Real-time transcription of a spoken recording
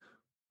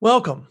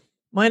Welcome.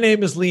 My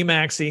name is Lee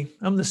Maxey.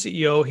 I'm the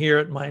CEO here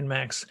at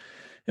MindMax,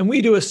 and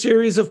we do a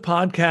series of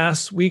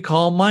podcasts we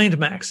call Mind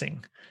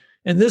Maxing.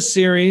 And this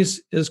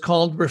series is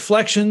called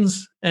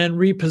Reflections and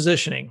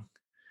Repositioning.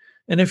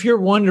 And if you're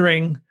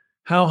wondering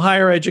how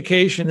higher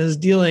education is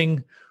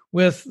dealing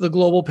with the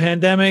global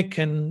pandemic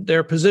and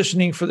their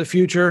positioning for the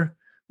future,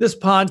 this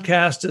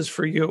podcast is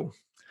for you.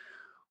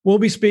 We'll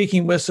be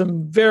speaking with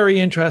some very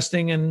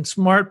interesting and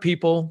smart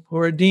people who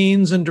are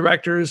deans and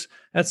directors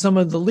at some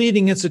of the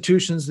leading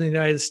institutions in the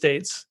United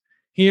States,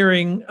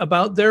 hearing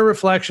about their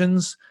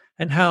reflections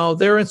and how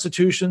their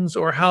institutions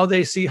or how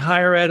they see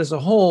higher ed as a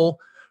whole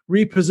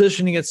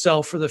repositioning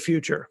itself for the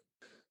future.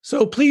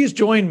 So please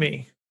join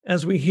me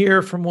as we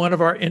hear from one of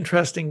our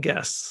interesting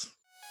guests.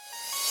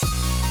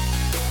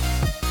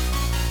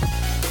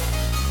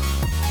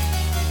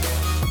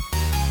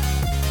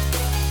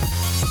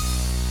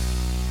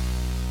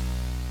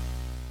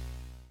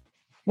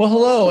 Well,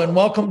 hello, and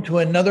welcome to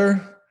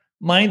another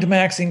Mind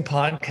Maxing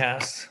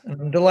podcast.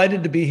 I'm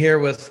delighted to be here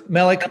with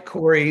Melik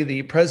Khoury,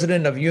 the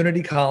president of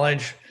Unity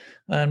College.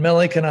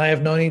 Melik and I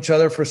have known each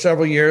other for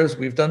several years.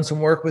 We've done some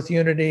work with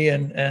Unity,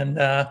 and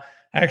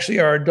actually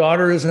our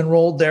daughter is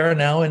enrolled there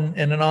now in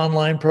an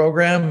online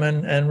program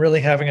and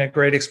really having a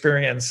great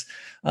experience.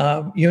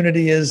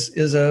 Unity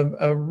is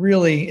a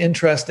really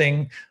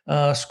interesting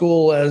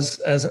school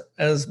as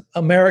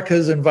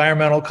America's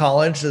environmental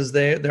college, as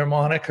their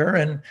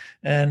moniker,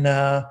 and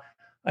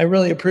I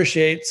really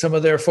appreciate some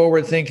of their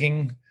forward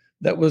thinking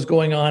that was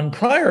going on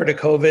prior to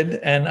COVID,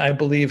 and I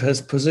believe has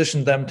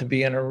positioned them to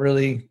be in a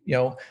really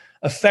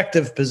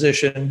effective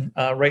position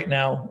right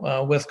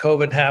now with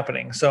COVID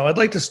happening. So I'd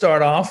like to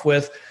start off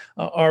with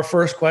our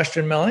first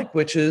question, Melik,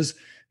 which is,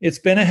 it's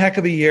been a heck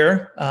of a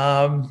year.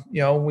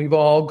 We've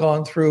all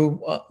gone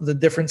through the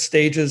different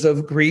stages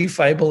of grief,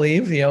 I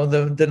believe,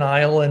 the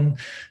denial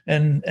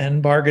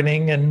and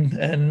bargaining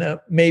and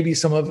maybe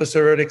some of us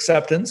are at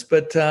acceptance,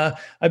 but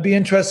I'd be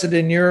interested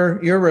in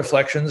your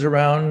reflections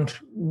around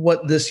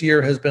what this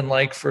year has been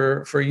like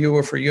for you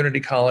or for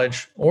Unity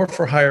College or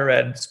for higher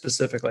ed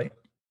specifically.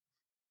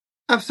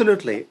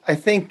 Absolutely. I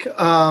think,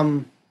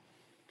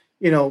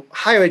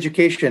 higher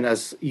education,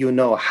 as you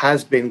know,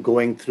 has been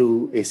going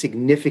through a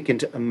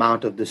significant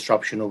amount of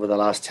disruption over the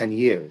last 10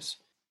 years.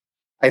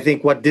 I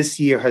think what this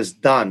year has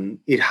done,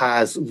 it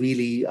has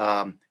really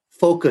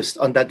focused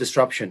on that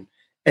disruption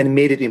and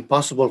made it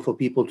impossible for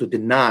people to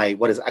deny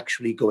what is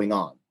actually going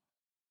on.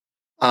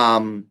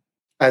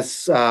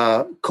 As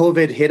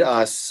COVID hit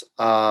us,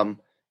 a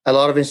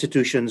lot of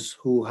institutions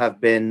who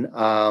have been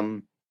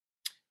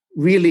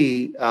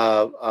really,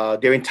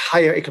 their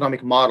entire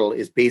economic model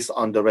is based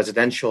on the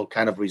residential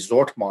kind of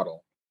resort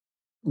model,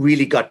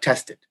 really got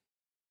tested.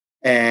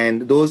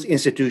 And those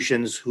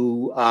institutions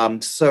who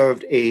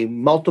served a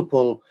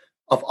multiple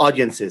of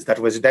audiences, that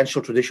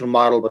residential traditional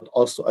model, but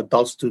also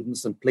adult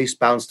students and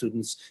place-bound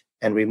students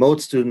and remote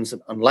students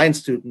and online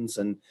students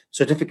and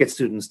certificate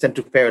students tend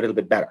to fare a little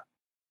bit better.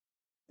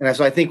 And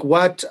so I think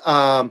what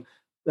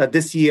that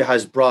this year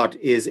has brought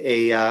is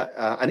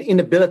an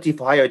inability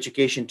for higher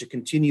education to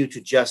continue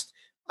to just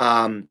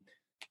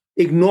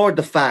ignore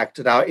the fact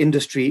that our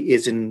industry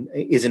is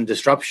in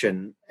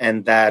disruption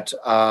and that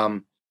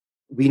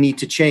we need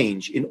to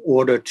change in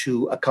order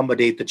to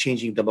accommodate the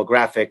changing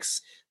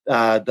demographics,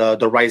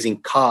 the rising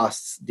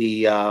costs,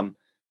 the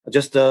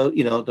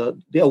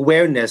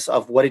awareness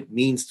of what it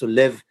means to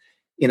live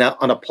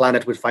on a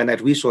planet with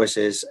finite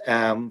resources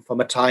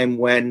from a time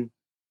when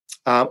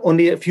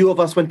only a few of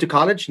us went to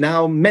college.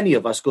 Now many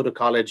of us go to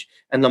college,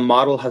 and the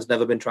model has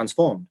never been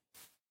transformed.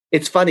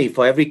 It's funny,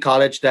 for every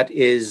college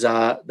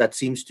that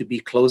seems to be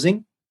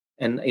closing,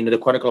 and the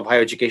Chronicle of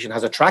Higher Education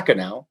has a tracker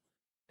now,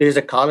 there's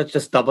a college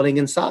that's doubling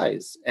in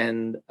size.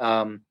 And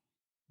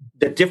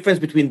the difference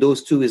between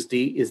those two is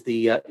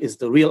the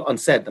real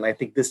unsaid. And I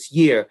think this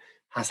year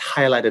has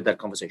highlighted that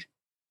conversation.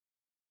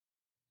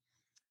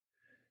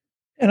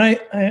 And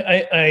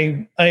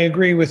I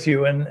agree with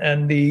you.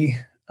 And the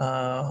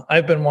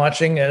I've been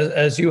watching,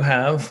 as you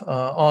have,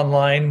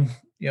 online,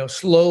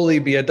 slowly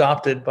be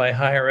adopted by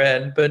higher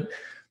ed. But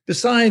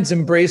besides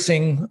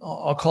embracing,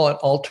 I'll call it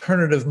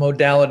alternative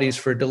modalities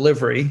for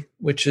delivery,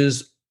 which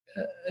is,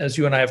 as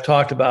you and I have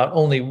talked about,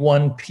 only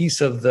one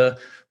piece of the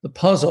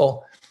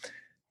puzzle.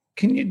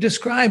 Can you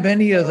describe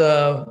any of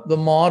the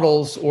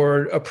models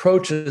or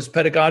approaches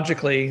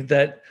pedagogically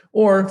that,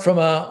 or from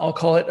I'll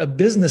call it a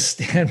business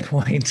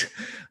standpoint,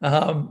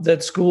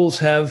 that schools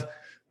have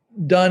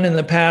done in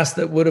the past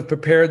that would have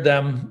prepared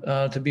them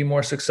to be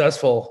more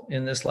successful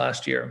in this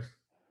last year?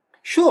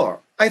 Sure.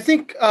 I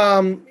think,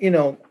 I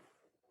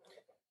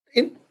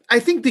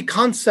think the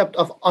concept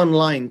of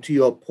online, to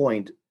your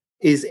point,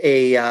 is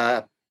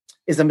a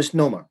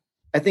misnomer.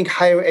 I think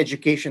higher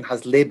education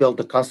has labeled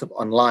the concept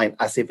online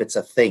as if it's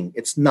a thing.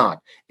 It's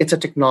not. It's a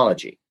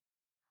technology.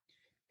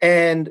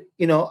 And,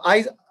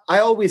 I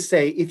always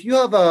say, if you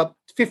have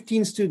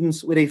 15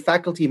 students with a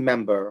faculty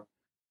member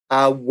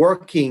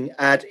working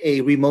at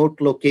a remote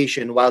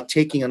location while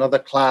taking another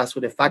class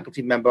with a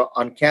faculty member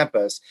on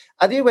campus,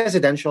 are they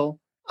residential?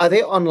 Are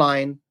they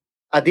online?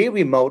 Are they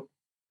remote?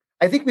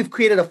 I think we've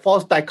created a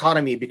false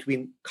dichotomy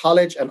between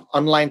college and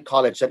online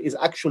college that is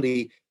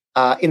actually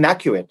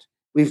inaccurate.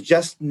 We've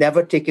just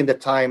never taken the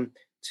time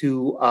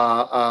to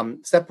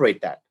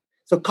separate that.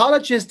 So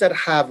colleges that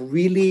have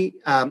really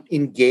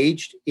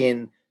engaged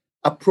in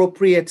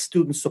appropriate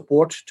student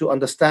support to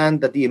understand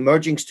that the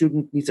emerging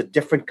student needs a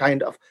different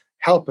kind of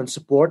help and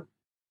support.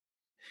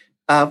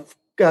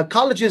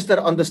 Colleges that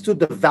understood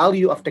the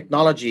value of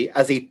technology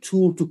as a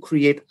tool to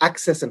create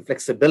access and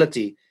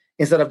flexibility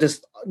instead of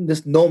this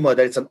norma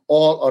that it's an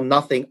all or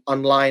nothing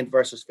online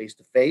versus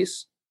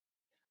face-to-face.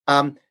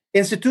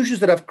 Institutions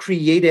that have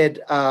created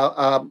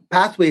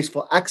pathways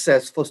for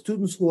access for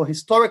students who are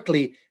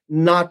historically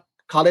not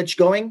college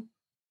going,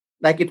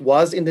 like it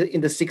was in the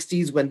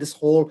 60s when this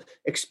whole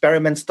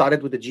experiment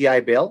started with the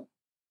GI Bill.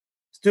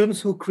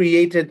 Students who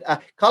created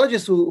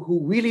colleges who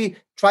really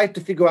tried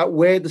to figure out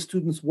where the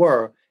students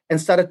were and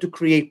started to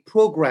create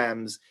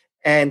programs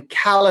and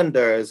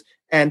calendars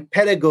and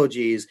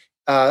pedagogies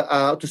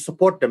to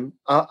support them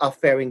are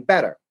faring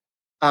better.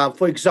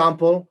 For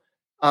example,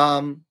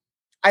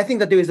 I think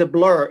that there is a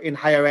blur in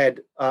higher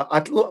ed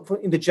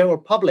in the general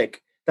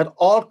public that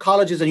all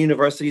colleges and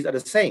universities are the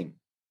same.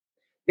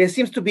 There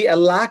seems to be a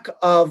lack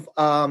of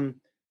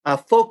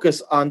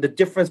focus on the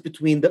difference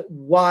between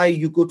why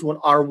you go to an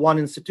R1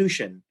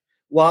 institution,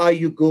 why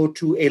you go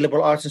to a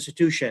liberal arts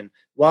institution,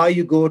 why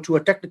you go to a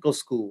technical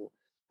school.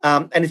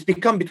 And it's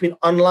become between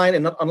online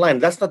and not online.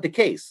 That's not the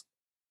case.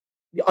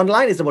 The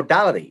online is a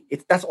modality.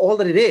 That's all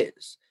that it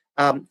is.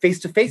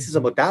 Face-to-face is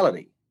a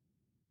modality.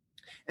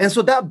 And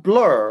so that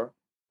blur,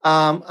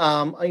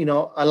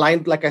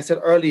 aligned, like I said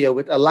earlier,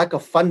 with a lack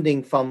of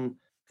funding from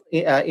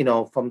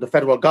the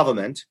federal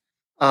government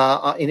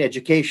in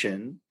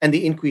education and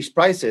the increased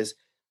prices,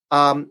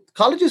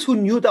 colleges who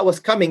knew that was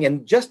coming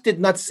and just did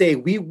not say,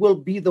 we will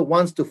be the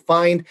ones to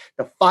find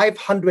the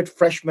 500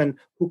 freshmen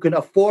who can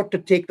afford to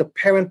take the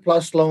Parent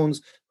Plus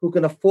loans, who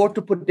can afford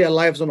to put their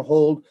lives on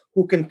hold,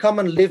 who can come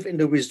and live in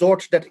the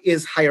resort that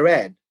is higher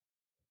ed.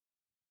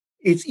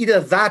 It's either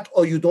that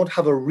or you don't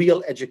have a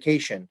real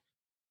education.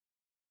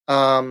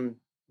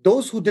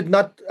 Those who did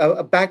not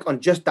bank on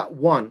just that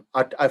one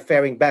are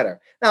faring better.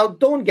 Now,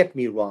 don't get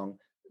me wrong.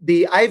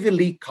 The Ivy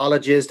League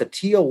colleges, the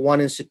Tier 1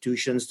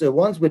 institutions, the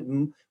ones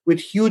with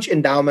huge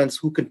endowments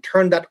who can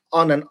turn that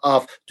on and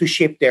off to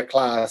shape their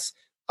class,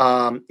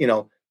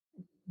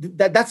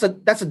 that's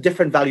a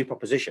different value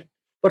proposition.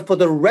 But for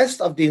the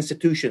rest of the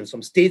institutions,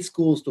 from state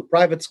schools to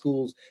private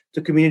schools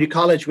to community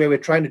college, where we're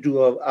trying to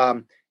do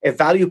a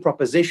value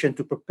proposition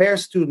to prepare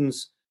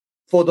students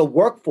for the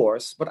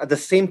workforce, but at the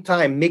same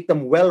time make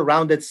them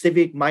well-rounded,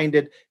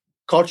 civic-minded,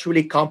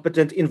 culturally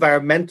competent,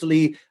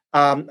 environmentally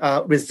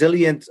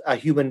resilient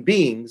human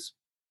beings,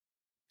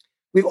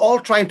 we've all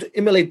trying to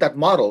emulate that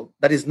model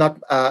that is not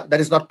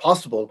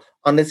possible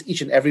unless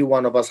each and every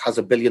one of us has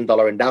 $1 billion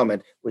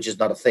endowment, which is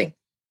not a thing.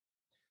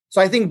 So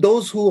I think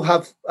those who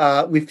have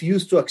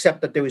refused to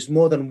accept that there is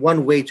more than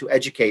one way to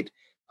educate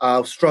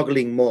are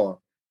struggling more.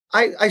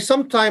 I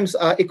sometimes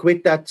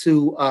equate that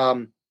to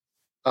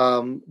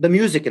the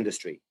music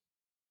industry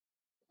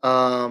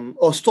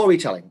or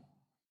storytelling,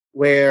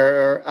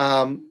 where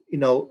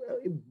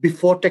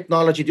before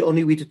technology, the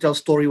only way to tell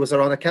story was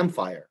around a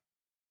campfire.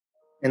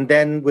 And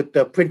then with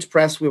the print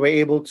press, we were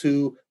able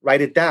to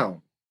write it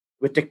down.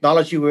 With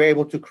technology, we were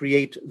able to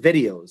create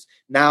videos.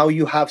 Now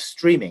you have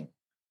streaming.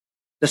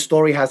 The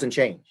story hasn't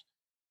changed.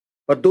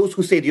 But those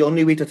who say the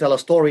only way to tell a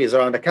story is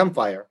around a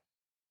campfire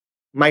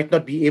might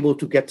not be able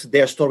to get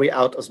their story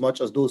out as much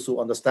as those who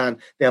understand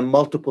there are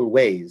multiple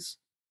ways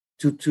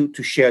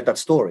to share that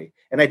story.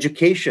 And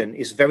education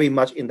is very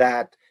much in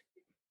that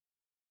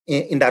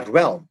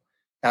realm.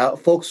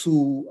 Folks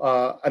who,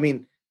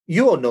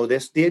 you all know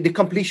this, the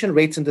completion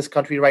rates in this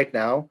country right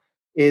now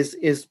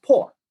is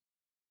poor.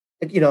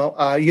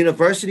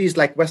 Universities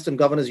like Western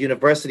Governors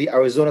University,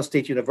 Arizona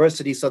State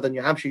University, Southern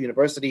New Hampshire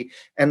University,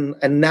 and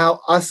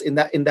now us in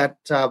that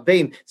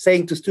vein,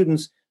 saying to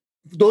students,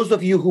 those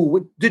of you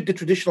who did the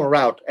traditional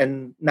route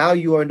and now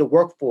you are in the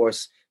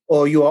workforce,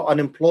 or you are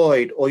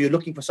unemployed, or you're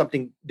looking for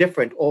something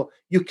different, or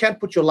you can't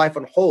put your life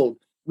on hold,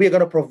 we are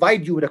going to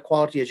provide you with a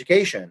quality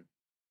education.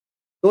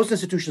 Those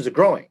institutions are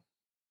growing,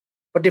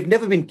 but they've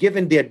never been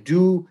given their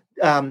due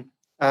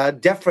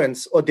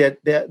deference or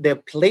their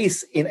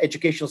place in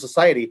educational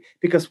society,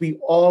 because we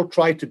all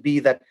try to be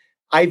that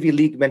Ivy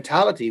League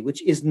mentality,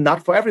 which is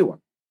not for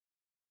everyone.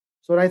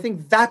 So I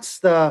think that's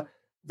the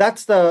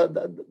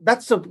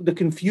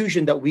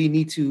confusion that we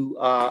need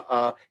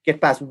to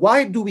get past.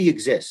 Why do we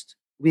exist?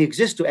 We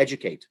exist to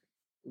educate.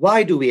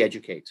 Why do we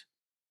educate?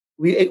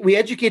 We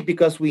educate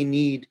because we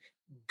need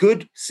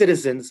good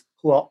citizens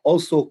who are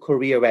also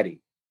career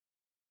ready.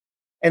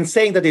 And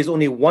saying that there's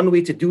only one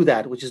way to do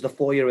that, which is the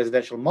 4-year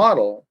residential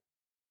model,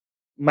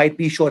 might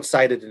be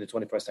short-sighted in the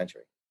 21st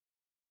century.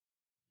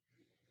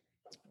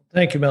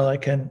 Thank you,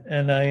 Malik.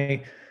 And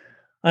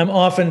I'm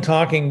often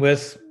talking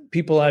with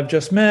people I've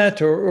just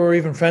met or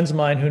even friends of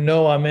mine who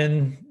know I'm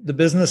in the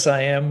business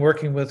I am,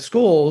 working with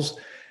schools.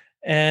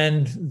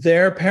 And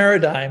their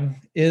paradigm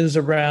is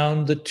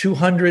around the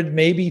 200,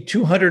 maybe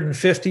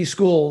 250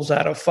 schools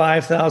out of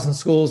 5,000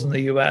 schools in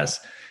the US.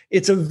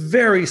 It's a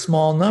very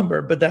small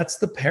number, but that's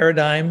the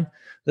paradigm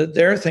that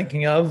they're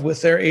thinking of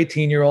with their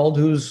 18-year-old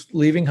who's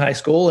leaving high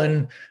school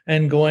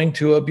and going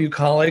to a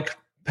bucolic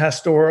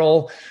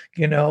pastoral,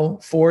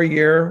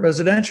 4-year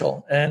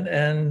residential.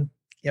 And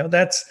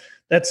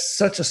that's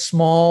such a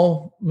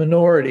small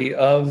minority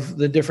of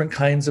the different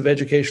kinds of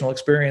educational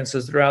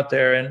experiences that are out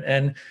there.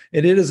 And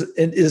it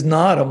is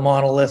not a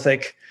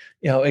monolithic,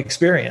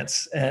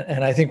 experience.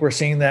 And I think we're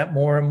seeing that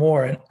more and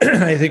more. And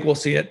I think we'll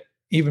see it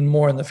even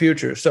more in the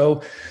future.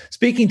 So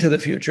speaking to the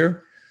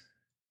future,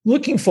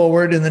 looking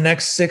forward in the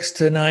next 6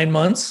 to 9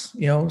 months,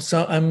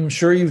 so I'm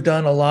sure you've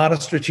done a lot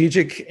of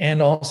strategic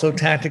and also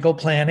tactical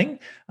planning.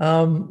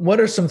 What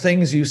are some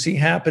things you see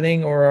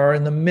happening or are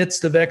in the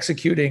midst of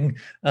executing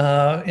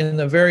in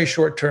the very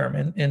short term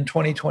in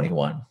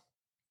 2021?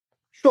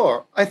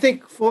 Sure. I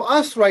think for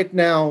us right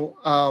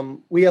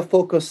now, we are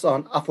focused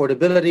on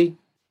affordability,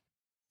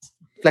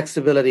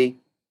 flexibility,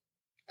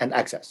 and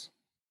access.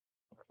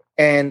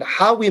 And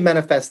how we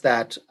manifest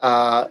that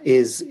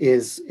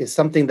is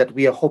something that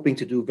we are hoping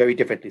to do very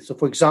differently. So,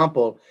 for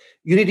example,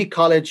 Unity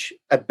College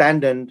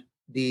abandoned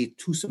the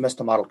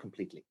 2-semester model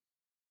completely.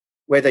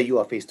 Whether you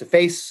are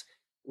face-to-face,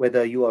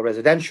 whether you are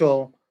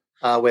residential,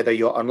 whether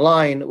you're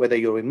online, whether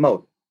you're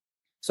remote.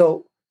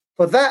 So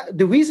for that,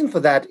 the reason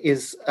for that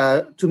is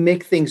to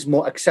make things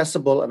more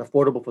accessible and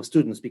affordable for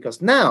students,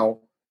 because now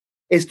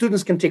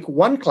students can take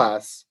one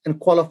class and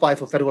qualify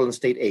for federal and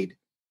state aid,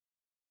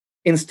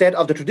 instead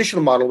of the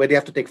traditional model where they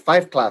have to take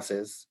 5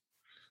 classes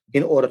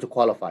in order to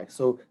qualify.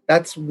 So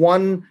that's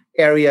one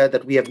area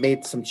that we have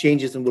made some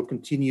changes and will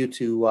continue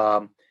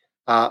to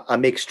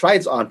make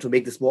strides on to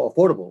make this more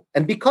affordable.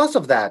 And because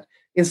of that,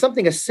 in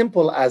something as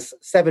simple as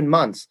 7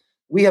 months,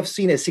 we have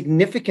seen a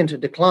significant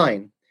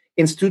decline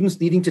in students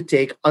needing to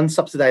take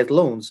unsubsidized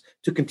loans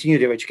to continue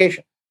their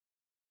education.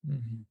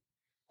 Mm-hmm.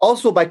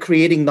 Also, by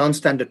creating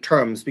non-standard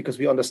terms, because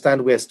we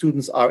understand where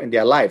students are in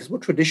their lives,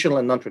 both traditional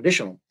and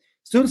non-traditional,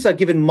 students are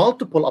given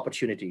multiple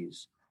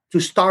opportunities to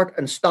start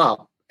and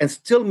stop and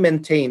still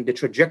maintain the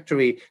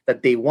trajectory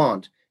that they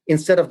want,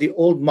 instead of the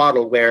old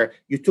model where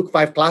you took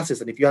 5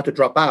 classes and if you had to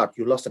drop out,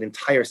 you lost an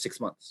entire 6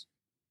 months.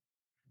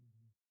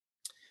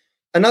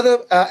 Another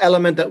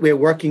element that we're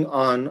working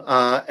on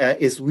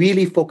is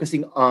really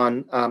focusing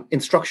on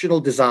instructional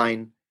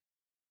design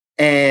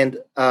and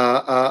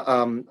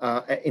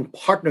in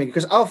partnering,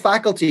 because our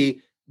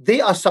faculty,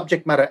 they are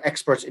subject matter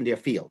experts in their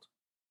field,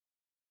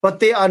 but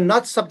they are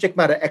not subject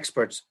matter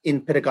experts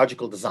in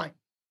pedagogical design.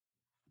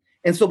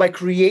 And so by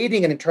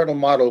creating an internal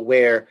model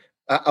where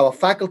our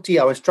faculty,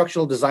 our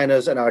instructional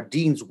designers, and our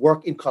deans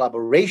work in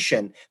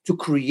collaboration to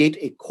create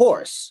a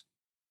course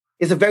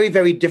is a very,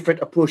 very different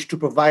approach to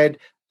provide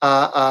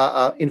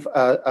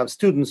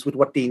students with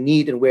what they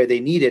need and where they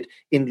need it,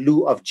 in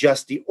lieu of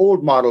just the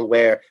old model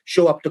where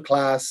show up to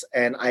class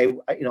and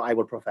I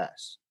will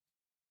profess.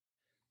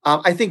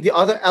 I think the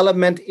other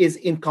element is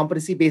in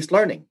competency-based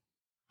learning.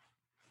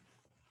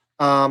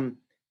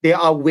 There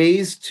are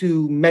ways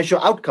to measure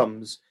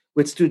outcomes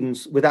with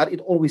students without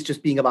it always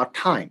just being about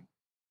time.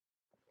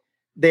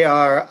 They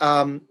are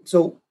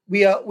so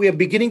we are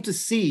beginning to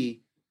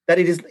see that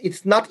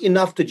it's not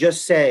enough to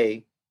just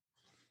say,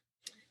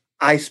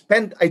 I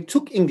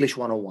took English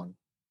 101,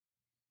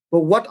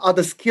 but what are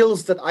the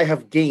skills that I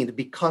have gained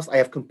because I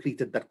have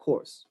completed that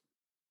course?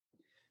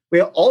 We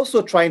are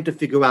also trying to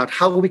figure out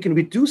how we can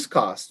reduce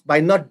costs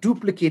by not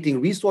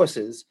duplicating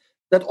resources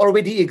that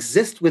already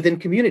exist within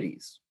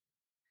communities.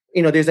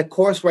 There's a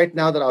course right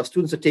now that our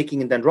students are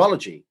taking in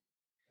dendrology,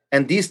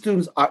 and these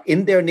students are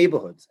in their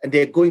neighborhoods and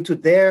they're going to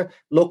their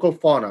local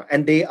fauna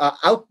and they are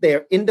out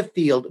there in the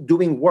field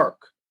doing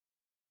work.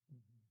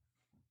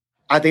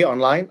 Are they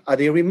online? Are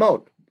they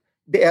remote?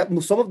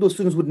 Some of those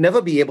students would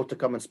never be able to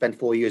come and spend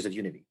 4 years at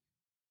Unity.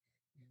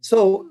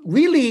 So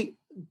really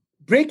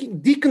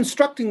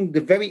deconstructing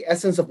the very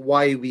essence of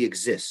why we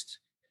exist,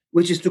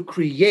 which is to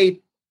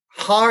create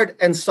hard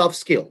and soft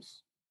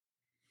skills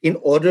in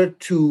order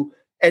to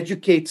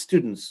educate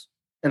students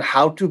and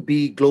how to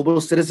be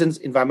global citizens,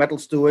 environmental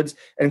stewards,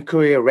 and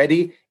career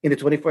ready in the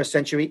 21st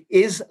century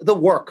is the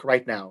work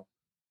right now,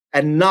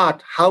 and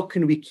not how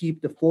can we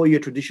keep the 4-year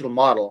traditional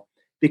model,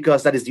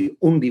 because that is the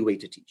only way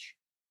to teach.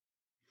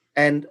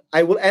 And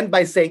I will end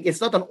by saying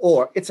it's not an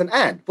or, it's an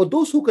and. For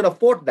those who can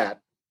afford that,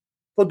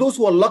 for those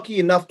who are lucky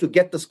enough to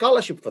get the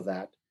scholarship for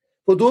that,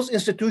 for those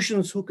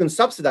institutions who can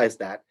subsidize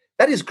that,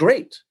 that is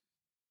great.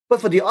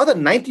 But for the other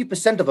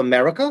 90% of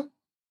America,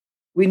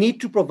 we need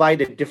to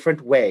provide a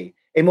different way,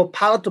 a more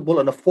palatable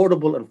and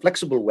affordable and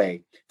flexible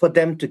way for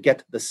them to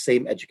get the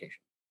same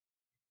education.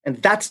 And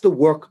that's the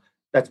work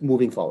that's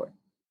moving forward.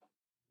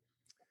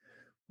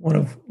 One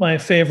of my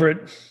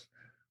favorite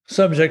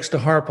subjects to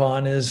harp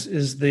on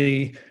is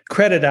the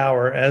credit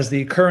hour as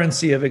the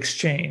currency of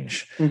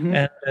exchange,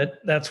 and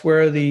that's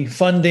where the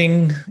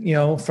funding,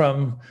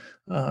 from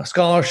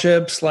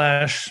scholarship /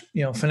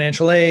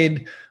 financial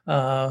aid.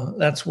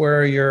 That's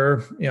where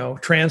your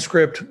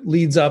transcript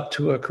leads up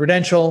to a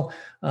credential,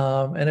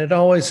 and it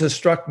always has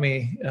struck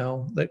me,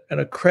 that at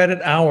a credit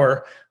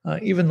hour,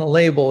 even the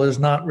label is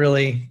not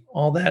really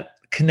all that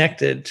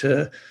connected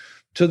to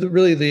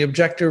the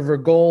objective or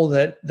goal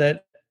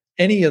that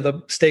any of the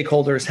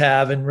stakeholders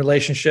have in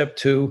relationship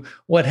to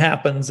what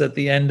happens at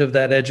the end of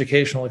that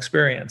educational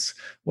experience,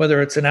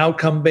 whether it's an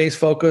outcome-based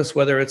focus,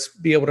 whether it's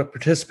be able to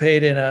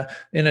participate in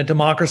a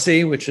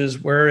democracy, which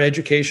is where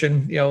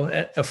education,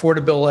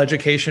 affordable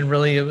education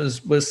really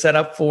was set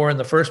up for in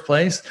the first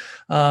place,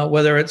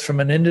 whether it's from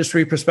an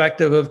industry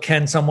perspective of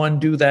can someone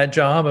do that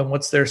job and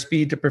what's their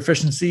speed to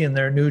proficiency in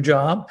their new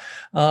job,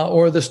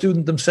 or the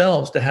student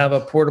themselves to have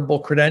a portable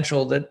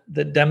credential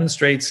that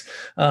demonstrates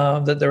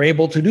that they're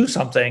able to do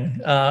something,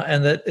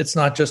 and that it's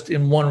not just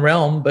in one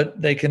realm, but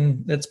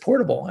it's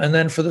portable. And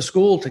then for the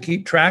school to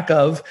keep track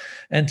of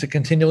and to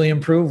continually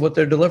improve what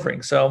they're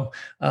delivering. So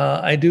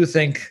I do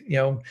think,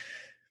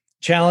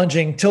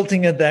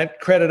 tilting at that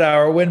credit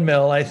hour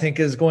windmill, I think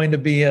is going to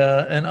be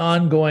an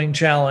ongoing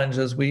challenge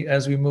as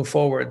we move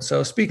forward.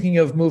 So speaking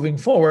of moving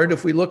forward,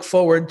 if we look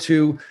forward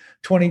to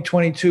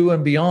 2022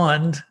 and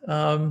beyond,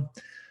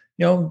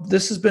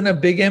 this has been a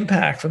big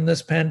impact from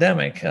this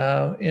pandemic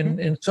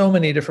in so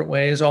many different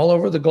ways all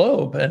over the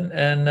globe.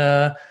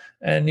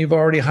 And you've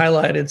already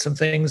highlighted some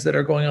things that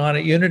are going on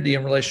at Unity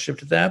in relationship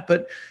to that.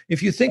 But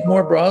if you think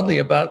more broadly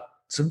about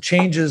some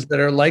changes that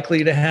are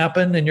likely to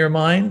happen in your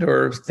mind,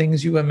 or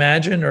things you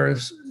imagine or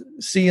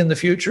see in the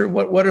future,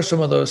 what are some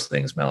of those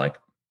things, Malik?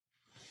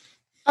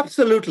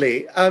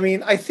 Absolutely. I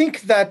mean, I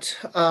think that,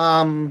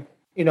 from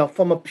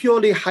a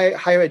purely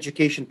higher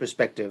education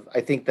perspective,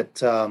 I think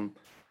that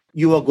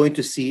you are going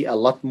to see a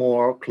lot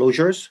more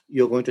closures.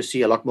 You're going to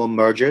see a lot more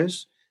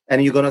mergers,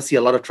 and you're going to see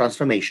a lot of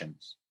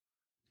transformations.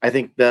 I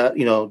think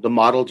the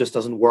model just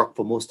doesn't work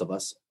for most of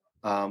us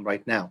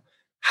right now.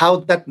 How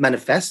that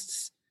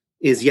manifests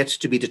is yet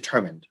to be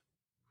determined.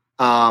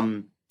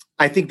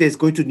 I think there's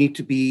going to need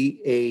to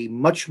be a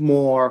much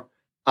more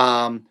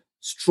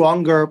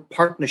stronger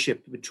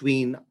partnership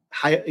between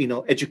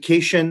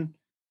education,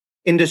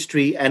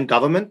 industry, and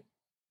government.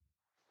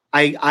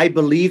 I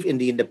believe in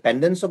the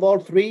independence of all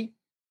three,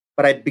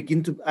 but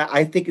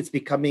I think it's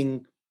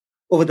becoming,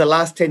 over the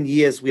last 10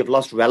 years, we have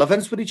lost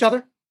relevance with each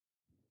other.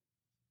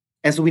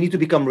 And so we need to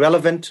become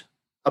relevant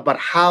about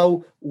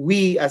how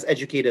we as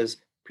educators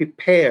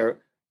prepare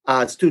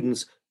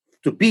students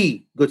to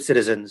be good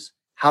citizens,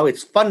 how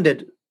it's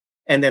funded,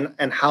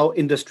 and how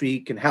industry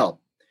can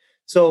help.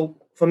 So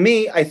for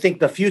me, I think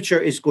the future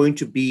is going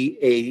to be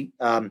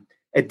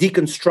a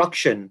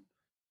deconstruction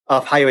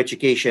of higher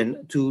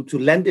education to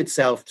lend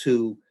itself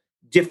to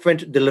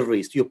different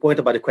deliveries. To your point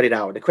about the credit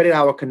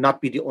hour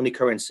cannot be the only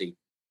currency.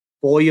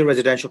 4-year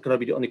residential cannot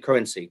be the only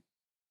currency.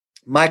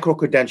 Micro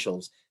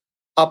credentials,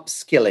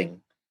 upskilling,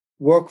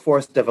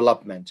 workforce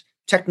development,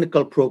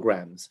 technical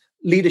programs,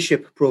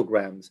 leadership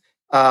programs,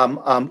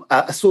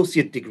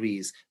 associate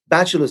degrees,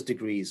 bachelor's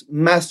degrees,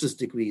 master's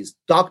degrees,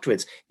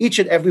 doctorates. Each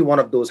and every one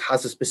of those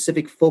has a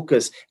specific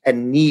focus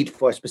and need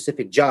for a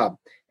specific job.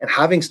 And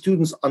having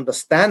students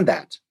understand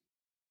that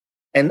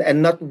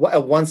and not a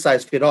one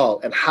size fit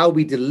all, and how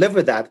we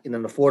deliver that in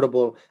an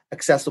affordable,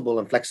 accessible,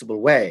 and flexible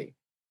way.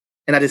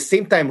 And at the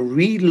same time,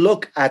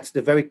 relook at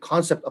the very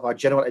concept of our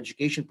general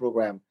education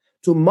program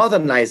to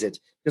modernize it.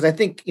 Because I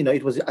think,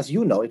 it was, as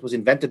you know, it was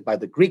invented by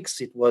the Greeks.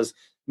 It was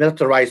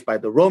militarized by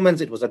the Romans.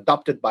 It was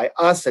adopted by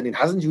us. And it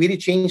hasn't really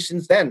changed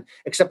since then,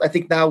 except I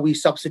think now we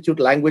substitute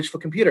language for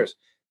computers.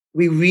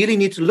 We really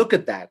need to look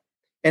at that.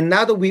 And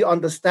now that we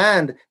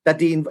understand that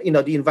the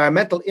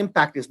environmental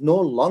impact is no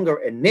longer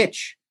a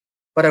niche,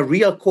 but a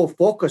real core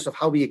focus of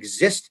how we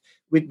exist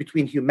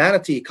between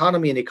humanity,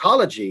 economy, and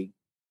ecology,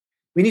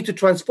 we need to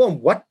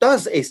transform. What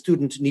does a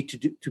student need to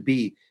do to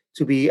be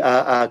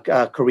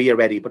career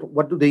ready? But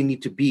what do they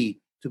need to be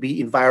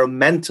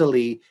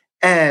environmentally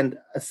and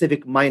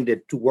civic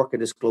minded to work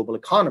in this global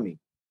economy?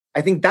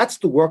 I think that's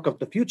the work of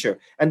the future.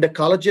 And the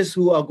colleges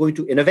who are going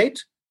to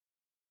innovate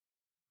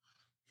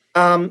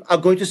are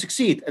going to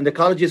succeed. And the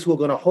colleges who are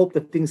going to hope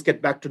that things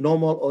get back to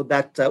normal, or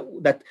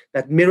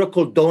that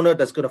miracle donor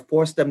that's going to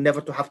force them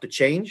never to have to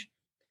change,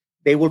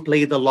 they will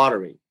play the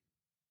lottery.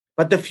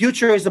 But the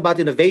future is about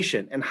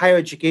innovation, and higher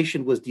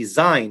education was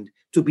designed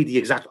to be the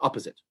exact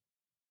opposite.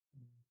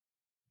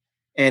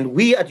 And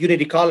we at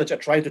Unity College are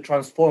trying to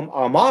transform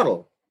our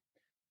model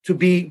to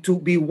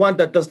be one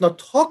that does not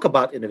talk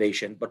about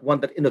innovation, but one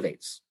that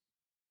innovates.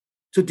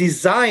 To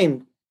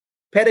design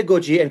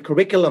pedagogy and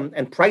curriculum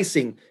and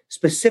pricing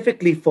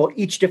specifically for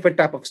each different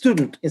type of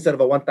student instead of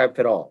a one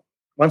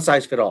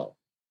size fit all.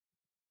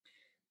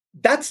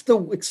 That's the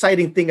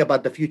exciting thing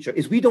about the future,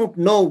 is we don't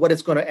know what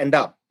it's going to end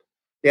up.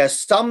 There are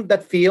some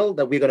that feel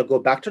that we're going to go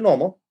back to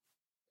normal.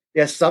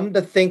 There are some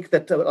that think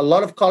that a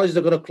lot of colleges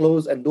are going to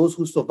close and those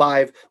who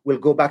survive will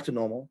go back to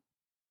normal.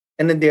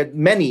 And then there are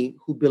many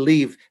who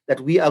believe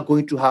that we are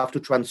going to have to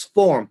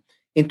transform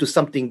into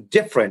something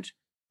different,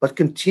 but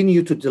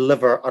continue to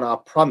deliver on our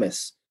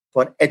promise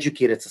for an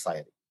educated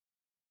society.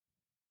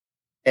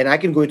 And I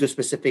can go into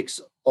specifics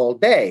all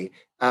day,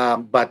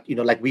 but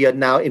like we are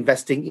now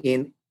investing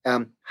in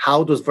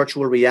how does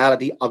virtual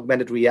reality,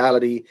 augmented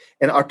reality,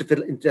 and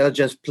artificial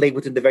intelligence play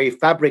within the very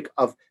fabric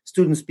of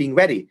students being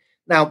ready.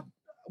 Now,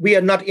 we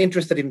are not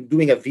interested in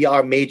doing a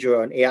VR major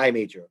or an AI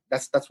major.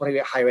 That's why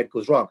higher ed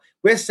goes wrong.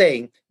 We're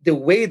saying the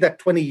way that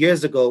 20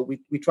 years ago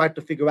we tried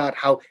to figure out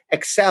how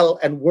Excel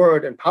and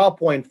Word and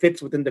PowerPoint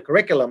fits within the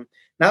curriculum.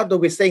 Now what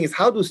we're saying is,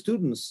 how do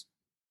students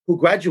who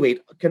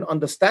graduate can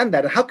understand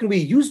that, and how can we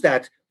use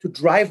that to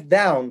drive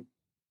down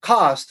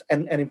cost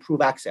and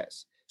improve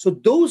access? So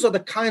those are the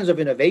kinds of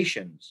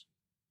innovations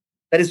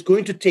that is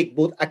going to take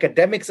both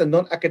academics and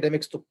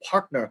non-academics to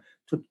partner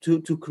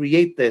to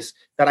create this,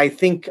 that I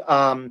think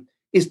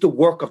is the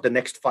work of the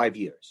next 5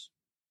 years.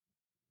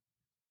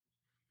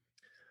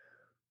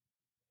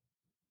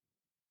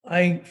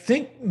 I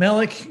think,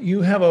 Melik,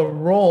 you have a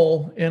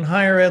role in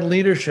higher ed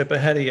leadership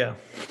ahead of you.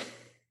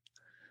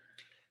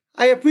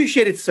 I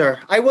appreciate it, sir.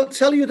 I will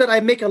tell you that I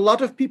make a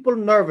lot of people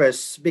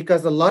nervous,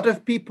 because a lot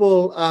of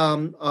people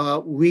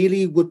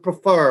really would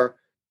prefer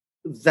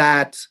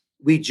that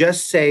we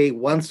just say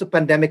once the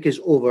pandemic is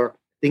over,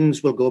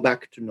 things will go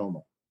back to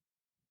normal.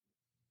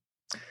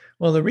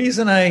 Well, the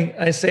reason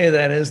I say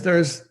that is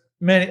there's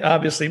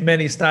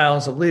many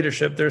styles of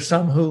leadership. There's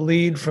some who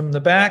lead from the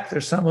back,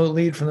 there's some who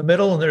lead from the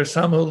middle, and there's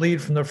some who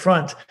lead from the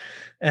front.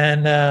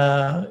 And,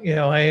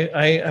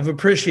 I have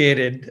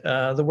appreciated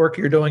the work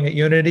you're doing at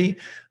Unity.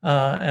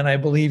 And I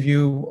believe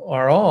you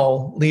are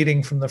all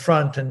leading from the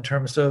front in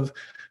terms of,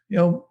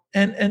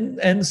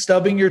 and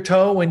stubbing your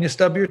toe when you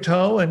stub your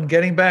toe, and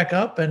getting back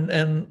up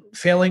and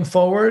failing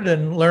forward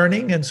and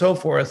learning and so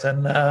forth.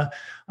 And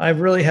I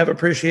really have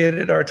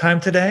appreciated our time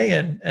today.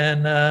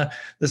 And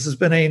this has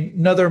been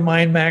another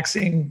Mind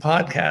Maxing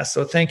podcast.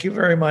 So thank you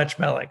very much,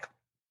 Melik.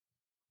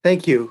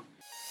 Thank you.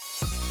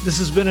 This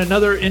has been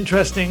another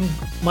interesting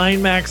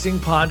Mind Maxing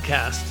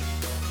podcast.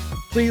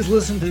 Please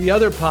listen to the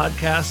other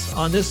podcasts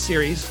on this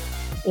series,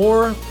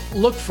 or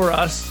look for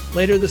us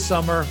later this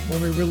summer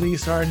when we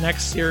release our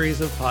next series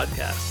of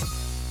podcasts.